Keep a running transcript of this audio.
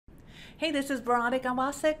Hey, this is Veronica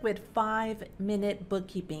Wasek with 5 Minute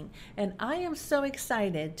Bookkeeping, and I am so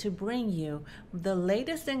excited to bring you the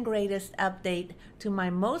latest and greatest update to my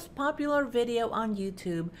most popular video on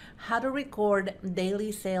YouTube, how to record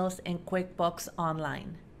daily sales in QuickBooks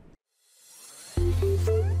Online.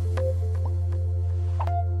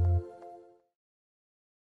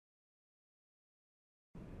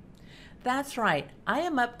 That's right. I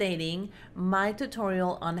am updating my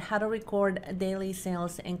tutorial on how to record daily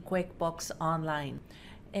sales in QuickBooks Online.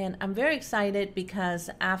 And I'm very excited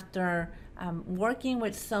because after working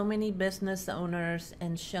with so many business owners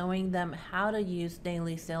and showing them how to use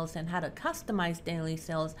daily sales and how to customize daily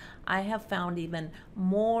sales, I have found even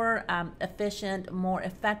more efficient, more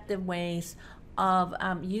effective ways of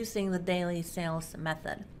using the daily sales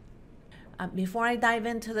method. Before I dive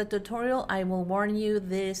into the tutorial, I will warn you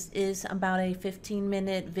this is about a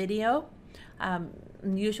 15-minute video.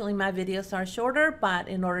 Usually my videos are shorter, but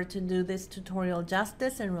in order to do this tutorial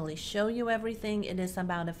justice and really show you everything, it is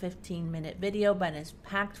about a 15-minute video, but it's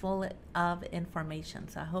packed full of information.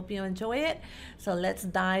 So I hope you enjoy it. So let's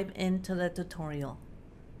dive into the tutorial.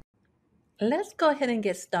 Let's go ahead and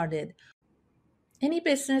get started. Any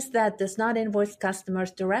business that does not invoice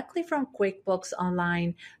customers directly from QuickBooks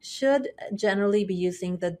Online should generally be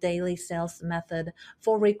using the daily sales method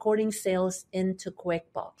for recording sales into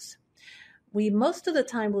QuickBooks. We most of the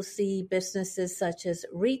time will see businesses such as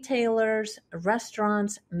retailers,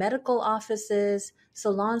 restaurants, medical offices,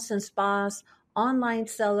 salons and spas, online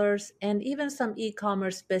sellers, and even some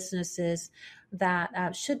e-commerce businesses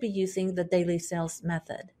that should be using the daily sales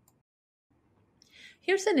method.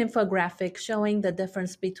 Here's an infographic showing the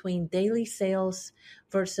difference between daily sales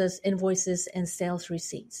versus invoices and sales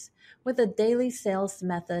receipts. With the daily sales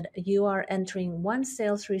method, you are entering one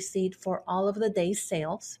sales receipt for all of the day's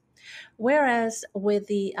sales, whereas with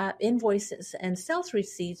the invoices and sales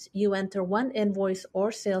receipts, you enter one invoice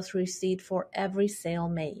or sales receipt for every sale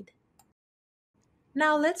made.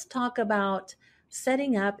 Now let's talk about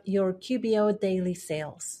setting up your QBO daily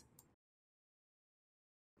sales.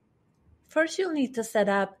 First, you'll need to set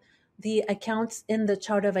up the accounts in the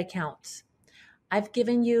chart of accounts. I've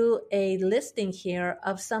given you a listing here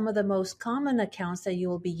of some of the most common accounts that you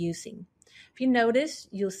will be using. If you notice,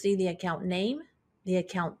 you'll see the account name, the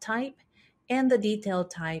account type, and the detail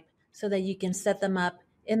type so that you can set them up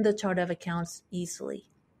in the chart of accounts easily.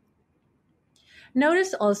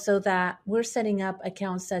 Notice also that we're setting up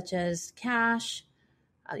accounts such as cash,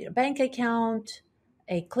 your bank account,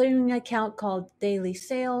 a clearing account called daily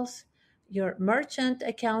sales, your merchant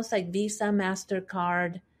accounts like Visa,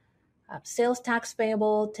 MasterCard, sales tax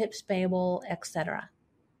payable, tips payable, etc.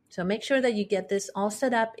 So make sure that you get this all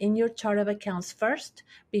set up in your chart of accounts first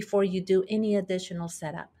before you do any additional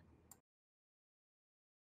setup.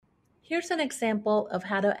 Here's an example of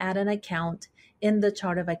how to add an account in the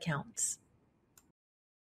chart of accounts.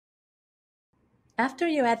 After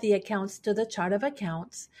you add the accounts to the chart of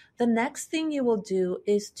accounts, the next thing you will do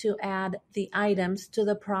is to add the items to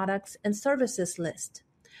the products and services list.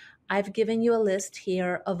 I've given you a list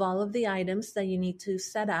here of all of the items that you need to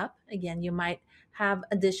set up. Again, you might have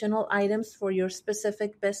additional items for your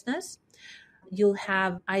specific business. You'll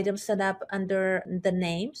have items set up under the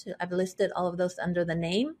name. So I've listed all of those under the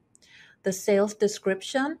name, the sales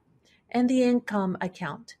description, and the income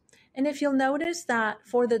account. And if you'll notice that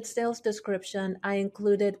for the sales description, I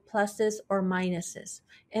included pluses or minuses.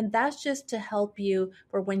 And that's just to help you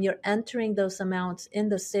for when you're entering those amounts in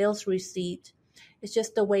the sales receipt. It's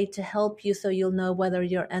just a way to help you so you'll know whether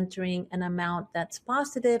you're entering an amount that's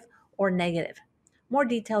positive or negative. More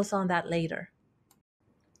details on that later.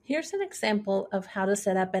 Here's an example of how to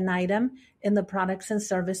set up an item in the products and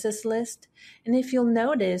services list. And if you'll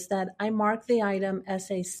notice that I mark the item as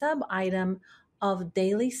a sub-item of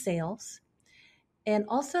daily sales. And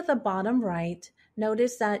also at the bottom right,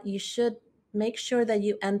 notice that you should make sure that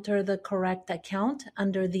you enter the correct account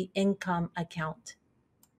under the income account.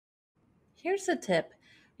 Here's a tip.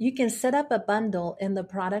 You can set up a bundle in the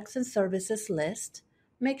products and services list.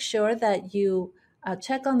 Make sure that you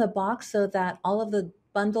check on the box so that all of the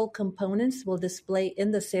bundle components will display in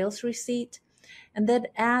the sales receipt, and then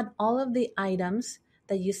add all of the items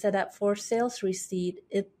that you set up for sales receipt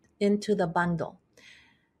into the bundle.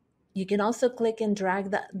 You can also click and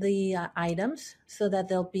drag the items so that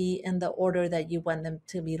they'll be in the order that you want them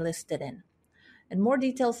to be listed in. And more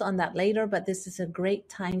details on that later, but this is a great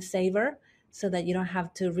time saver so that you don't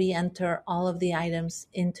have to re-enter all of the items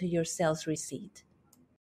into your sales receipt.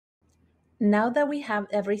 Now that we have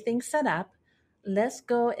everything set up, let's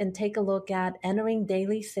go and take a look at entering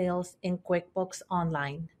daily sales in QuickBooks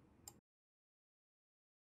Online.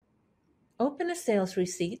 Open a sales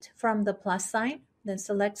receipt from the plus sign, then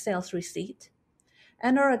select sales receipt.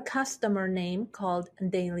 Enter a customer name called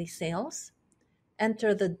daily sales.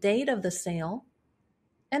 Enter the date of the sale.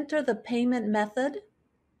 Enter the payment method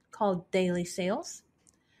called daily sales.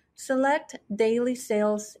 Select daily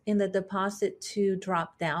sales in the deposit to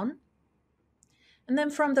drop down. And then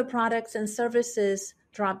from the products and services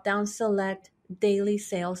drop down, select daily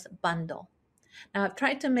sales bundle. Now, I've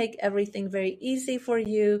tried to make everything very easy for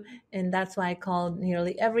you, and that's why I call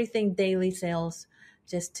nearly everything daily sales,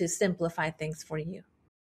 just to simplify things for you.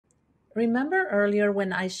 Remember earlier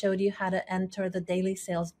when I showed you how to enter the daily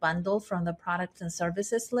sales bundle from the products and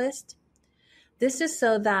services list? This is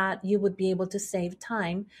so that you would be able to save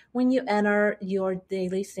time when you enter your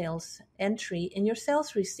daily sales entry in your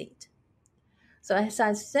sales receipt. So as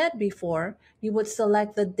I said before, you would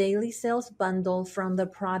select the daily sales bundle from the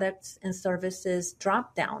products and services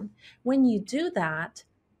dropdown. When you do that,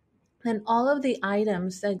 then all of the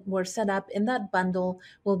items that were set up in that bundle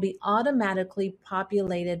will be automatically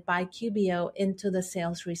populated by QBO into the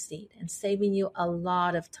sales receipt and saving you a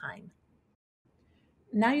lot of time.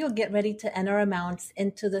 Now you'll get ready to enter amounts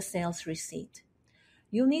into the sales receipt.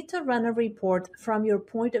 You'll need to run a report from your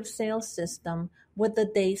point of sale system with the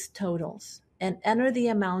day's totals and enter the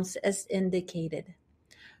amounts as indicated.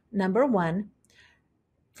 Number 1,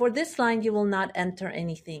 for this line, you will not enter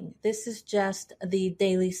anything. This is just the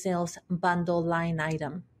daily sales bundle line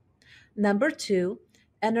item. Number 2,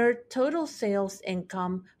 enter total sales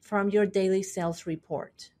income from your daily sales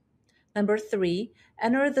report. Number 3,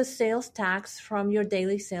 enter the sales tax from your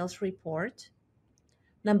daily sales report.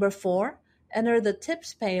 Number 4, enter the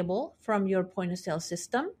tips payable from your point of sale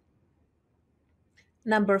system.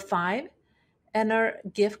 Number 5, enter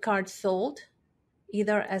gift cards sold,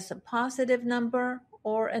 either as a positive number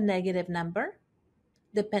or a negative number,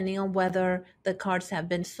 depending on whether the cards have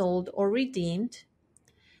been sold or redeemed.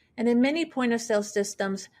 And in many point of sale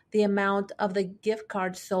systems, the amount of the gift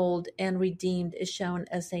card sold and redeemed is shown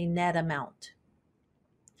as a net amount.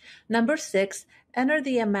 Number 6, enter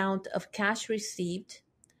the amount of cash received.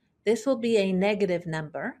 This will be a negative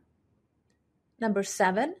number. Number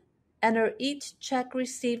 7, enter each check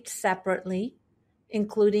received separately,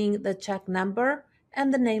 including the check number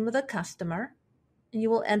and the name of the customer. And you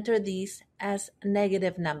will enter these as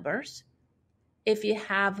negative numbers. If you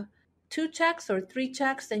have 2 checks or 3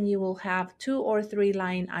 checks, then you will have 2 or 3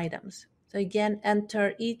 line items. So again,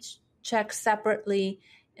 enter each check separately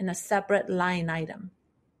in a separate line item.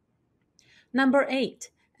 Number 8,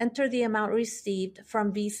 enter the amount received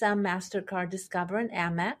from Visa, MasterCard, Discover, and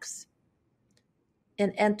Amex,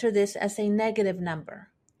 and enter this as a negative number.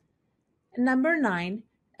 Number 9,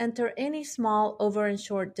 enter any small over and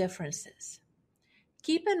short differences.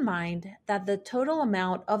 Keep in mind that the total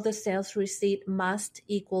amount of the sales receipt must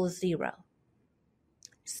equal 0.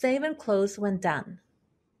 Save and close when done.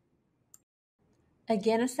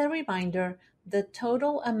 Again, as a reminder, the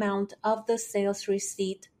total amount of the sales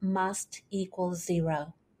receipt must equal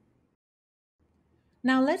 0.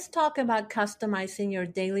 Now let's talk about customizing your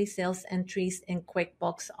daily sales entries in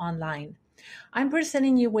QuickBooks Online. I'm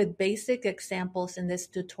presenting you with basic examples in this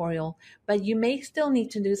tutorial, but you may still need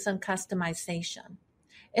to do some customization.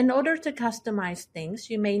 In order to customize things,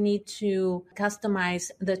 you may need to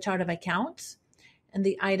customize the chart of accounts and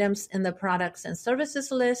the items in the products and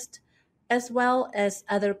services list, as well as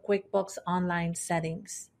other QuickBooks Online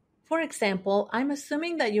settings. For example, I'm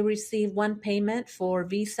assuming that you receive one payment for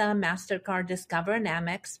Visa, MasterCard, Discover, and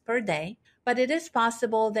Amex per day, but it is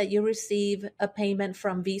possible that you receive a payment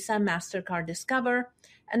from Visa, MasterCard, Discover,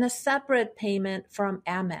 and a separate payment from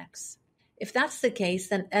Amex. If that's the case,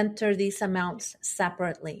 then enter these amounts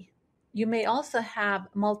separately. You may also have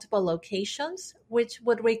multiple locations, which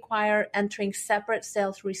would require entering separate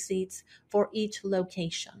sales receipts for each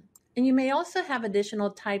location. And you may also have additional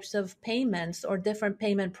types of payments or different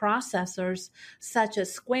payment processors, such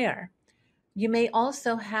as Square. You may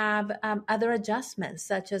also have other adjustments,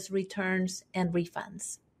 such as returns and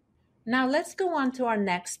refunds. Now let's go on to our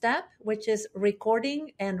next step, which is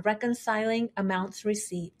recording and reconciling amounts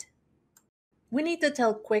received. We need to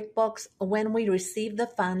tell QuickBooks when we receive the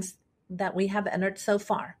funds that we have entered so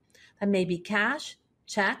far. That may be cash,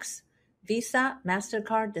 checks, Visa,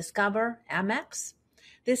 MasterCard, Discover, Amex.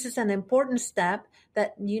 This is an important step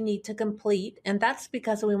that you need to complete, and that's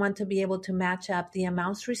because we want to be able to match up the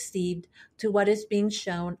amounts received to what is being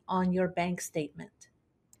shown on your bank statement.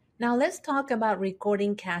 Now let's talk about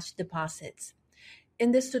recording cash deposits.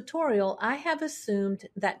 In this tutorial, I have assumed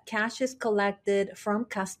that cash is collected from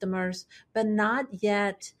customers, but not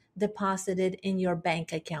yet deposited in your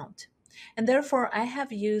bank account. And therefore, I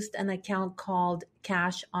have used an account called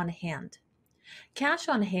Cash on Hand. Cash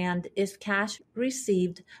on hand is cash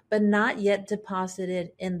received but not yet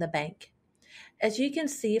deposited in the bank. As you can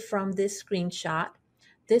see from this screenshot,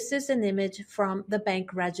 this is an image from the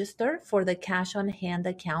bank register for the cash on hand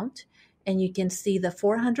account, and you can see the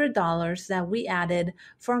 $400 that we added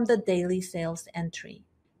from the daily sales entry.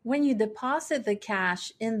 When you deposit the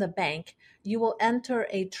cash in the bank, you will enter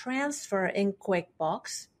a transfer in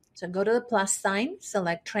QuickBooks. So go to the plus sign,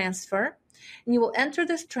 select transfer, and you will enter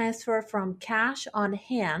this transfer from cash on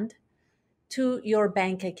hand to your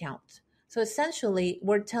bank account. So essentially,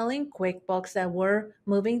 we're telling QuickBooks that we're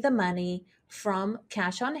moving the money from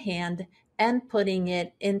cash on hand and putting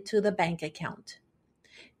it into the bank account.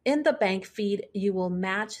 In the bank feed, you will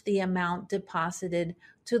match the amount deposited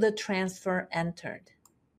to the transfer entered.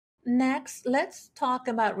 Next, let's talk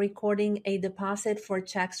about recording a deposit for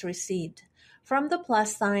checks received. From the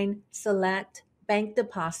plus sign, select Bank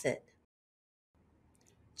Deposit.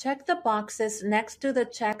 Check the boxes next to the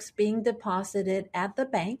checks being deposited at the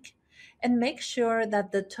bank and make sure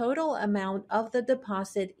that the total amount of the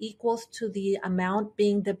deposit equals to the amount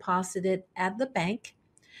being deposited at the bank,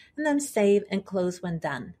 and then save and close when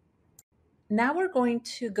done. Now we're going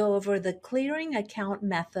to go over the clearing account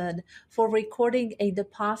method for recording a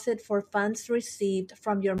deposit for funds received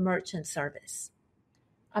from your merchant service.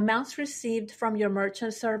 Amounts received from your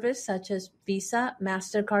merchant service, such as Visa,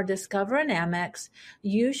 MasterCard, Discover, and Amex,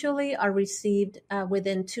 usually are received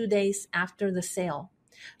within 2 days after the sale.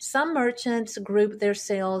 Some merchants group their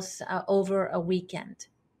sales over a weekend.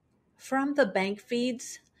 From the bank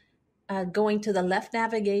feeds, going to the left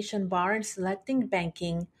navigation bar and selecting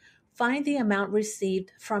Banking, find the amount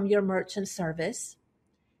received from your merchant service.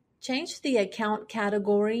 Change the account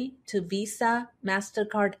category to Visa,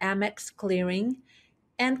 MasterCard, Amex Clearing,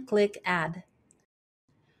 and click Add.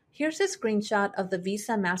 Here's a screenshot of the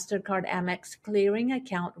Visa, MasterCard, Amex Clearing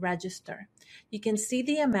account register. You can see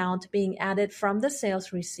the amount being added from the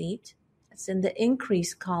sales receipt. It's in the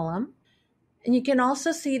increase column. And you can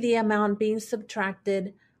also see the amount being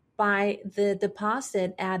subtracted by the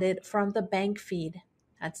deposit added from the bank feed.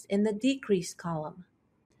 That's in the decrease column.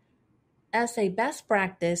 As a best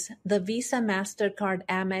practice, the Visa, MasterCard,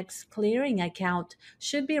 Amex clearing account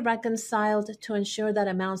should be reconciled to ensure that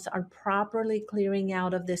amounts are properly clearing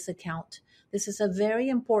out of this account. This is a very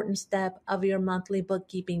important step of your monthly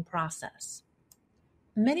bookkeeping process.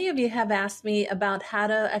 Many of you have asked me about how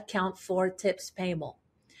to account for tips payable.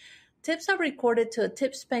 Tips are recorded to a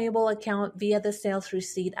tips payable account via the sales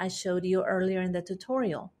receipt I showed you earlier in the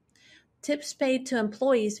tutorial. Tips paid to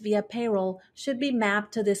employees via payroll should be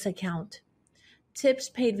mapped to this account. Tips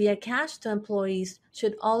paid via cash to employees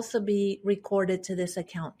should also be recorded to this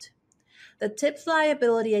account. The tips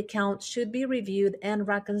liability account should be reviewed and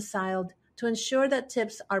reconciled to ensure that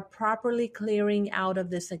tips are properly clearing out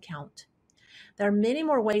of this account. There are many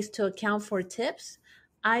more ways to account for tips.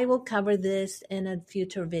 I will cover this in a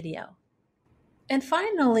future video. And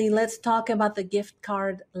finally, let's talk about the gift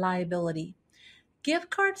card liability.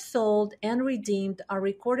 Gift cards sold and redeemed are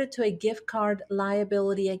recorded to a gift card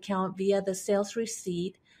liability account via the sales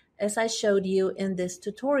receipt, as I showed you in this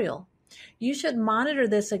tutorial. You should monitor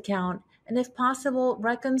this account and, if possible,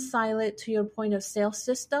 reconcile it to your point of sale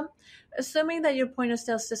system, assuming that your point of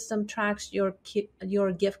sale system tracks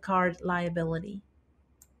your gift card liability.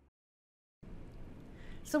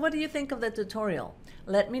 So what do you think of the tutorial?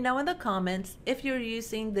 Let me know in the comments if you're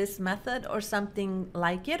using this method or something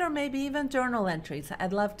like it, or maybe even journal entries.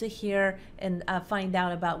 I'd love to hear and find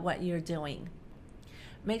out about what you're doing.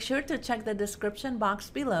 Make sure to check the description box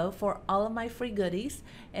below for all of my free goodies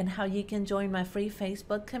and how you can join my free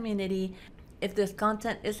Facebook community. If this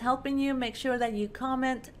content is helping you, make sure that you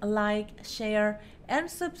comment, like, share, and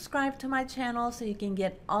subscribe to my channel so you can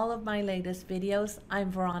get all of my latest videos.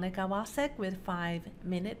 I'm Veronica Wasek with 5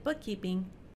 Minute Bookkeeping.